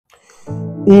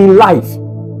In life,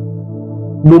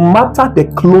 no matter the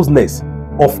closeness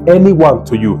of anyone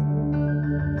to you,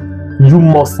 you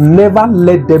must never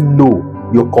let them know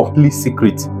your complete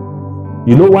secret.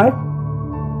 You know why?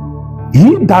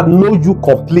 He that knows you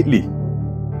completely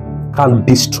can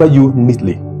destroy you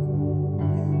neatly.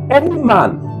 Any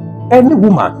man, any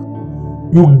woman,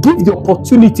 you give the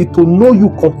opportunity to know you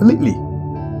completely,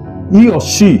 he or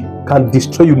she can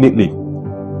destroy you neatly.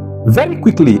 Very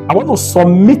quickly, I want to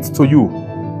submit to you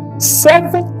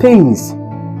 7 things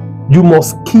you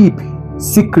must keep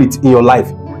secret in your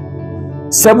life.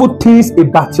 7 things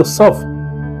about yourself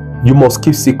you must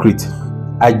keep secret.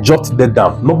 I jot that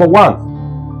down. Number 1,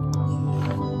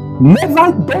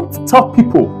 never don't tell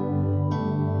people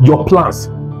your plans.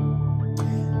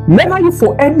 Never you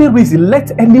for any reason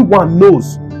let anyone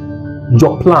knows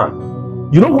your plan.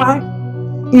 You know why?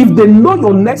 If they know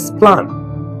your next plan,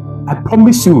 I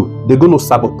promise you they're going to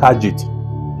sabotage it.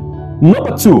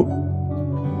 Number 2,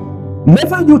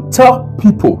 never you tell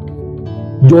people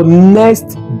your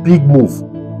next big move.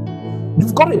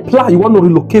 You've got a plan. You want to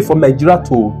relocate from Nigeria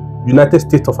to United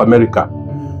States of America.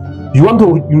 You want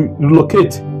to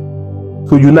relocate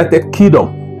to United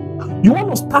Kingdom. You want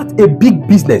to start a big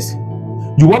business.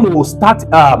 You want to start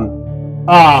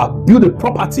build a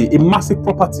property, a massive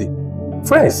property.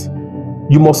 Friends,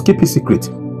 you must keep it secret,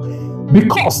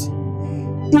 because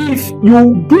if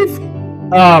you give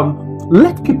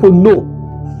let people know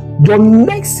your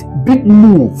next big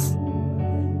move,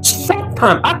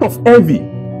 sometime out of envy,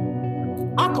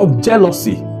 out of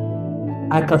jealousy,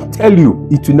 I can tell you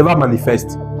it will never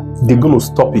manifest. They're going to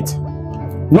stop it.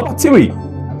 Number 3,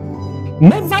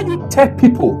 never you tell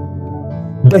people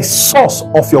the source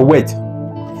of your wealth.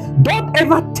 Don't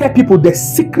ever tell people the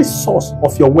secret source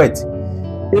of your wealth.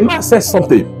 A man says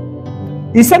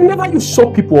something. He said, never you show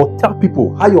people or tell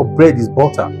people how your bread is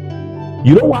buttered.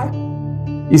 You know why?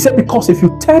 He said, because if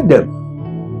you tell them,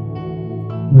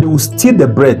 they will steal the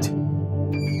bread,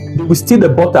 they will steal the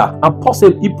butter, and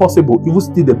possibly, if possible, you will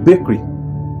steal the bakery.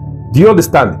 Do you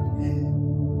understand?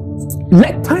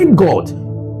 Thank God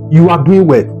you are doing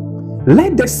well.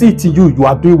 Let them see to you you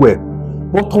are doing well.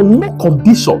 But on no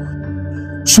condition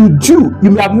should you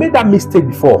may have made that mistake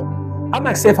before. I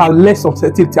myself have learned some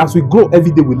certain things. As we grow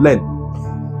every day we learn.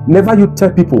 Never you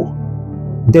tell people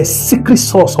the secret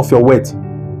source of your wealth.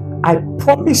 I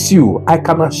promise you, I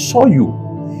can assure you,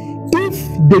 if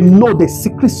they know the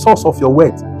secret source of your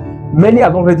wealth, many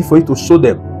are not ready for you to show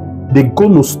them. They're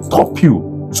going to stop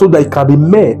you so that you can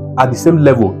remain at the same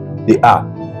level they are.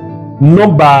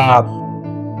 Number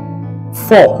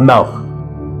 4 now.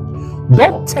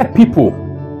 Don't tell people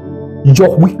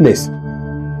your weakness.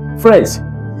 Friends,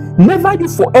 never you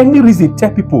for any reason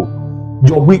tell people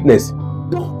your weakness.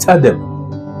 Don't tell them.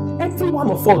 Every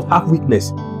one of us have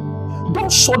weakness.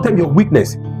 Don't show them your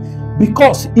weakness,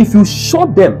 because if you show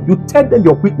them, you tell them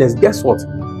your weakness, guess what?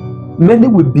 Many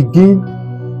will begin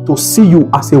to see you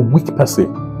as a weak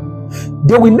person.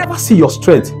 They will never see your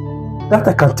strength. That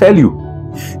I can tell you.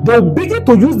 They will begin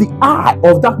to use the eye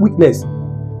of that weakness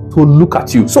to look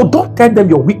at you. So don't tell them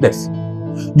your weakness.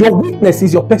 Your weakness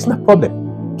is your personal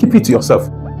problem. Keep it to yourself.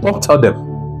 Don't tell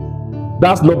them.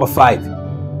 That's number 5.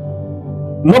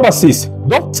 Number 6,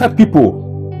 don't tell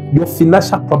people your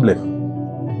financial problem.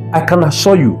 I can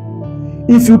assure you,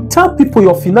 if you tell people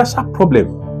your financial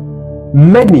problem,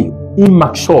 many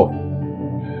immature,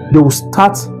 they will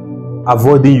start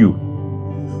avoiding you.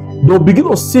 They'll begin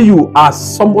to see you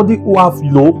as somebody who have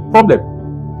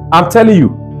problem. I'm telling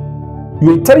you,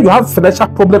 you tell you have financial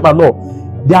problem and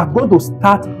all, they are going to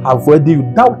start avoiding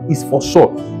you. That is for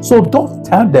sure. So don't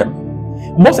tell them,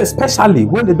 most especially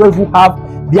when they don't even have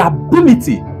the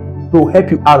ability to help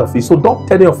you out of it. So don't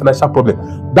tell them your financial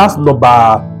problem. That's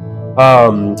number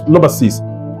 6.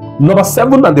 Number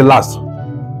 7 and the last,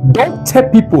 don't tell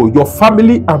people your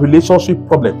family and relationship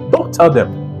problem. Don't tell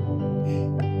them.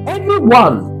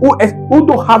 Anyone who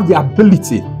don't have the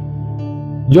ability,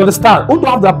 you understand, who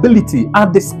don't have the ability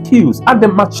and the skills and the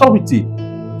maturity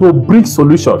to bring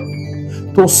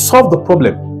solution, to solve the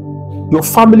problem, your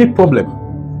family problem,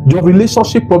 your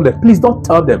relationship problem, please don't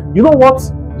tell them. You know what?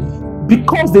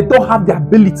 Because they don't have the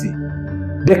ability,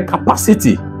 the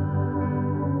capacity,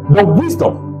 the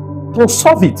wisdom to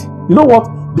solve it, you know what?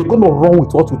 They're going to run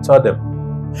with what you tell them.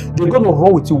 They're going to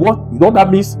run with you. What? You know what that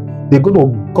means? They're going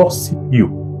to gossip you.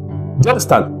 Do you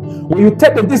understand? When you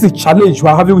tell them this is a challenge you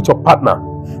are having with your partner,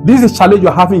 this is a challenge you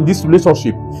are having in this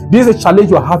relationship, this is a challenge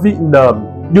you are having in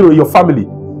your family,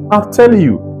 I'm telling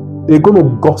you, they're going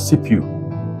to gossip you.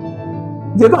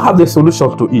 They don't have the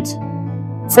solution to it.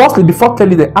 Firstly, before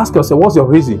telling them, ask yourself, what's your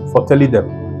reason for telling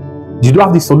them? Did you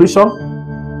have the solution?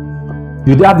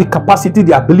 You don't have the capacity,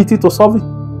 the ability to solve it.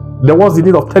 Then what's the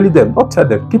need of telling them? Don't tell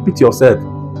them. Keep it to yourself.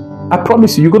 I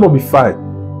promise you, you're going to be fine.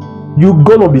 You're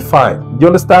going to be fine. Do you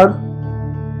understand?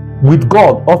 With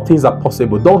God, all things are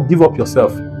possible. Don't give up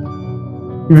yourself.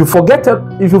 If you forget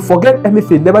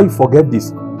anything, never you forget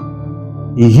this.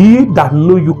 He that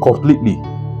know you completely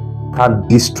can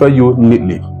destroy you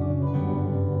neatly.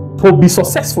 To be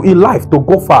successful in life, to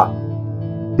go far,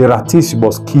 there are things you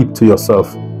must keep to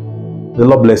yourself. The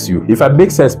Lord bless you. If it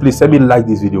makes sense, please let me like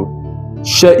this video.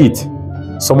 Share it.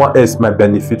 Someone else might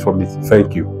benefit from it.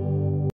 Thank you.